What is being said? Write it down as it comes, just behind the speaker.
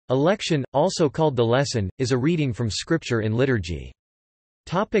A lection, also called the lesson, is a reading from Scripture in liturgy.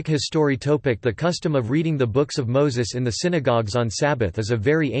 History. The custom of reading the books of Moses in the synagogues on Sabbath is a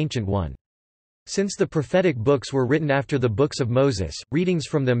very ancient one. Since the prophetic books were written after the books of Moses, readings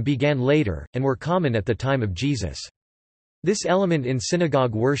from them began later, and were common at the time of Jesus. This element in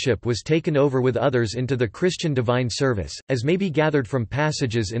synagogue worship was taken over with others into the Christian divine service, as may be gathered from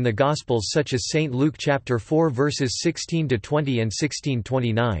passages in the Gospels such as St. Luke chapter 4 verses 16–20 and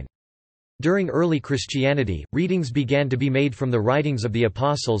 16–29. During early Christianity, readings began to be made from the writings of the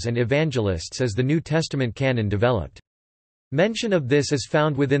apostles and evangelists as the New Testament canon developed. Mention of this is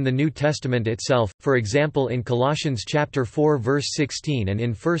found within the New Testament itself, for example in Colossians chapter 4 verse 16 and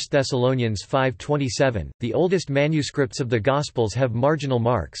in 1 Thessalonians 5:27. The oldest manuscripts of the Gospels have marginal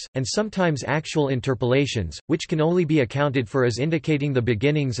marks, and sometimes actual interpolations, which can only be accounted for as indicating the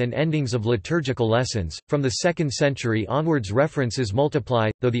beginnings and endings of liturgical lessons. From the 2nd century onwards references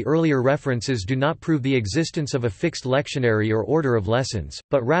multiply, though the earlier references do not prove the existence of a fixed lectionary or order of lessons,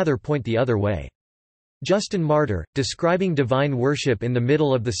 but rather point the other way. Justin Martyr, describing divine worship in the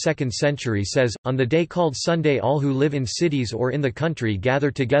middle of the 2nd century says, "On the day called Sunday all who live in cities or in the country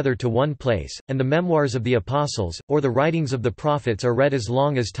gather together to one place, and the memoirs of the apostles, or the writings of the prophets are read as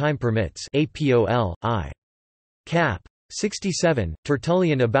long as time permits." Apol. I. Cap. 67.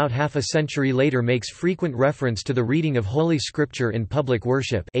 Tertullian about half a century later makes frequent reference to the reading of Holy Scripture in public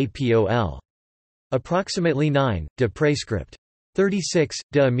worship. Apol. Approximately 9, de Prescript. 36,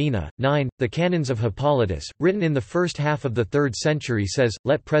 de Amina, 9. The Canons of Hippolytus, written in the first half of the 3rd century says,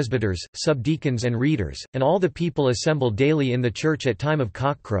 "Let presbyters, subdeacons and readers, and all the people assemble daily in the church at time of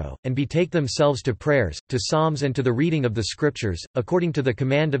cockcrow, and betake themselves to prayers, to psalms and to the reading of the Scriptures, according to the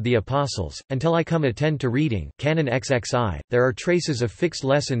command of the Apostles, until I come attend to reading." Canon XXI. There are traces of fixed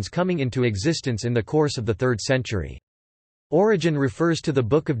lessons coming into existence in the course of the 3rd century. Origen refers to the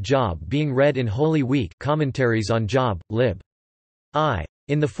Book of Job being read in Holy Week. Commentaries on Job, lib. I.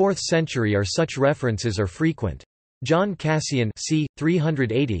 In the 4th century such references are frequent. John Cassian c.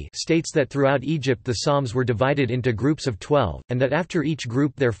 380 states that throughout Egypt the Psalms were divided into groups of 12, and that after each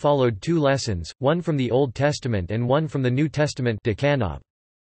group there followed 2 lessons, one from the Old Testament and one from the New Testament. Decanob.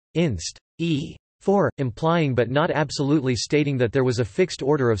 Inst. E. 4, implying but not absolutely stating that there was a fixed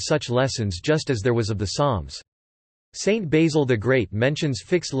order of such lessons just as there was of the Psalms. Saint Basil the Great mentions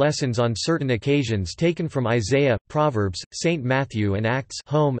fixed lessons on certain occasions taken from Isaiah, Proverbs, Saint Matthew and Acts.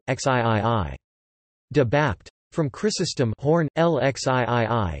 Home, XIII. De Bapt. From Chrysostom Horn,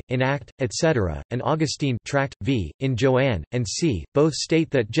 LXIII, in Act, etc., and Augustine Tract, v. in Joanne, and c. Both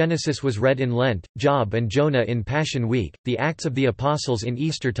state that Genesis was read in Lent, Job and Jonah in Passion Week, the Acts of the Apostles in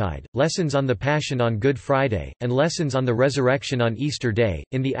Eastertide, lessons on the Passion on Good Friday, and lessons on the Resurrection on Easter Day,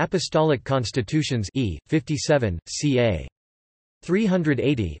 in the Apostolic Constitutions E. 57, ca.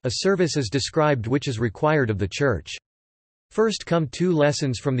 380 a service is described which is required of the Church. First come 2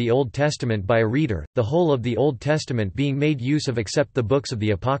 lessons from the Old Testament by a reader, the whole of the Old Testament being made use of except the books of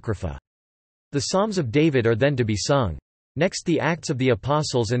the Apocrypha. The Psalms of David are then to be sung. Next the Acts of the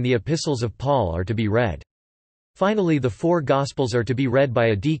Apostles and the Epistles of Paul are to be read. Finally the 4 Gospels are to be read by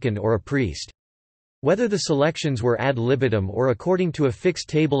a deacon or a priest. Whether the selections were ad libitum or according to a fixed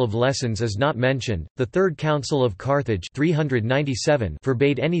table of lessons is not mentioned. The Third Council of Carthage 397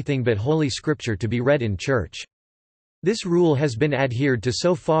 forbade anything but Holy Scripture to be read in church. This rule has been adhered to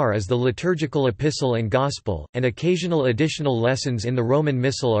so far as the liturgical epistle and gospel, and occasional additional lessons in the Roman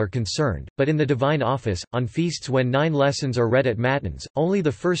Missal are concerned, but in the divine office, on feasts when 9 lessons are read at matins, only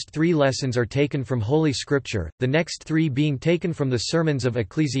the first 3 lessons are taken from Holy Scripture, the next 3 being taken from the sermons of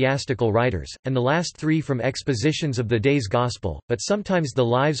ecclesiastical writers, and the last 3 from expositions of the day's gospel, but sometimes the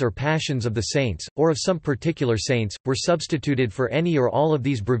lives or passions of the saints, or of some particular saints, were substituted for any or all of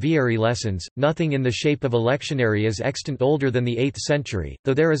these breviary lessons. Nothing in the shape of a lectionary is extant older than the 8th century,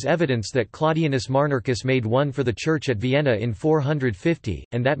 though there is evidence that Claudianus Marnarchus made one for the church at Vienna in 450,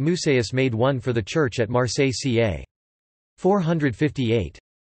 and that Musaeus made one for the church at Marseille ca. 458.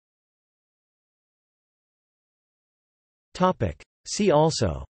 See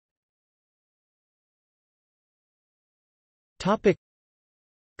also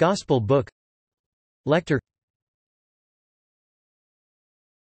Gospel book, Lector.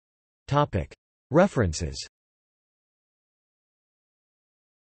 References.